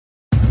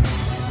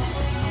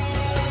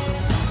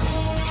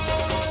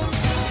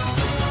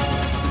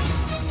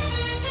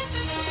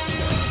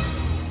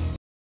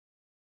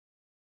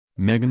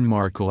Meghan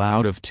Markle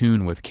out of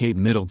tune with Kate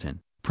Middleton,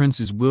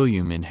 Princes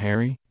William and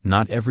Harry.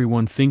 Not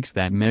everyone thinks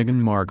that Meghan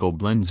Markle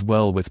blends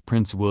well with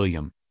Prince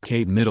William,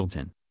 Kate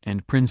Middleton,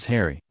 and Prince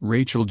Harry.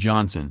 Rachel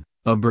Johnson,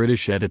 a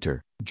British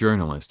editor,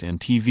 journalist and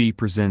TV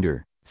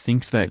presenter,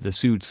 thinks that the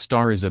Suits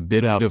star is a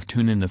bit out of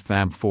tune in the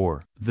Fab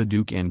Four. The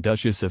Duke and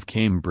Duchess of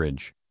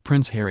Cambridge,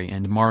 Prince Harry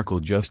and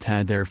Markle just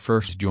had their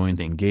first joint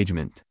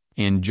engagement,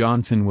 and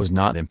Johnson was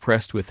not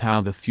impressed with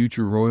how the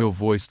future royal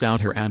voiced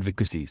out her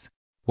advocacies.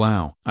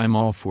 "Wow, I'm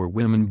all for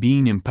women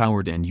being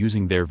empowered and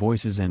using their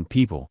voices and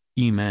people,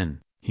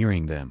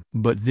 hearing them.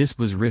 But this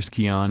was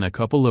risky on a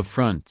couple of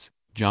fronts,"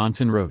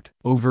 Johnson wrote.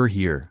 "Over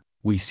here,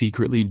 we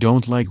secretly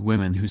don't like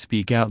women who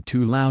speak out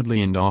too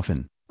loudly and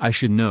often, I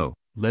should know,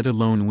 let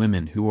alone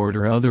women who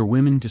order other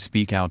women to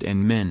speak out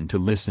and men to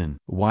listen."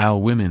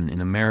 While women in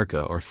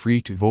America are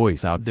free to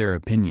voice out their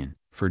opinion,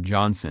 for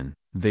Johnson,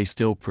 they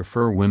still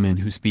prefer women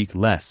who speak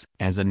less.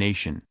 "As a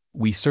nation,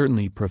 we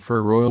certainly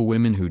prefer royal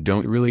women who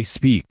don't really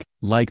speak,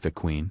 like the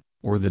Queen,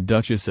 or the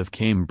Duchess of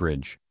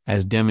Cambridge,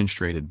 as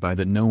demonstrated by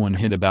that no one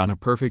hit about a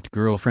perfect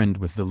girlfriend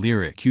with the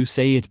lyric 'You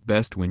say it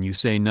best when you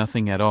say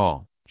nothing at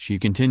all,'" she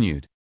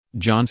continued.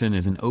 Johnson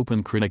is an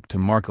open critic to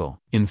Markle.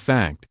 In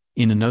fact,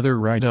 in another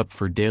write-up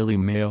for Daily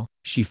Mail,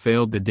 she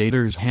failed the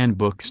Dater's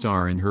Handbook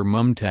star in her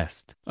mum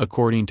test.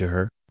 According to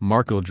her,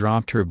 Markle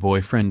dropped her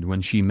boyfriend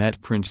when she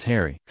met Prince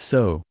Harry.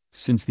 So,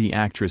 since the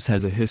actress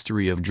has a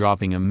history of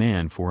dropping a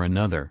man for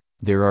another,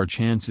 there are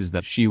chances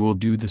that she will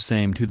do the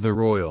same to the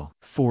royal.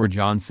 For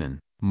Johnson,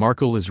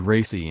 Markle is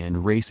racy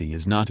and racy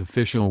is not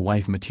official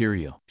wife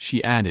material.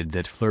 She added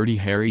that flirty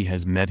Harry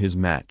has met his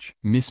match.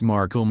 "Miss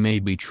Markle may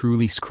be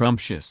truly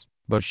scrumptious,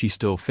 but she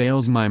still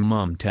fails my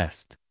mum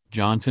test,"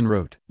 Johnson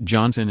wrote.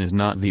 Johnson is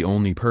not the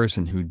only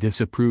person who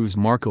disapproves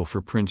Markle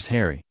for Prince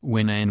Harry.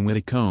 When Anne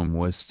Widdecombe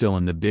was still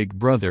in the Big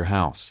Brother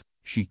house,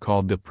 she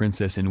called the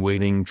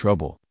princess-in-waiting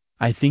trouble.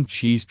 "I think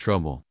she's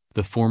trouble,"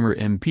 the former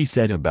MP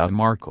said about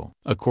Markle.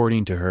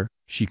 According to her,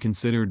 she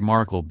considered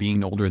Markle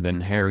being older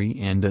than Harry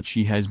and that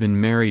she has been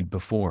married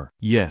before.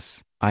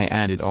 "Yes, I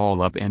add it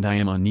all up and I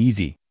am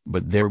uneasy,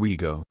 but there we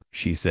go,"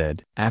 she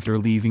said. After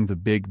leaving the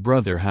Big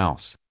Brother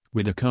house,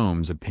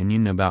 Widdecombe's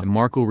opinion about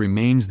Markle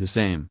remains the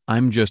same.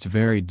 "I'm just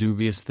very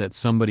dubious that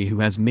somebody who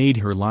has made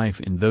her life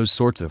in those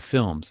sorts of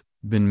films,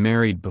 been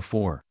married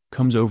before,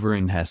 comes over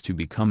and has to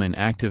become an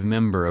active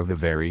member of a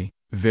very,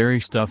 very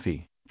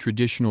stuffy,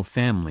 traditional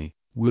family,"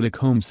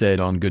 Widdecombe said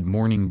on Good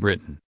Morning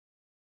Britain.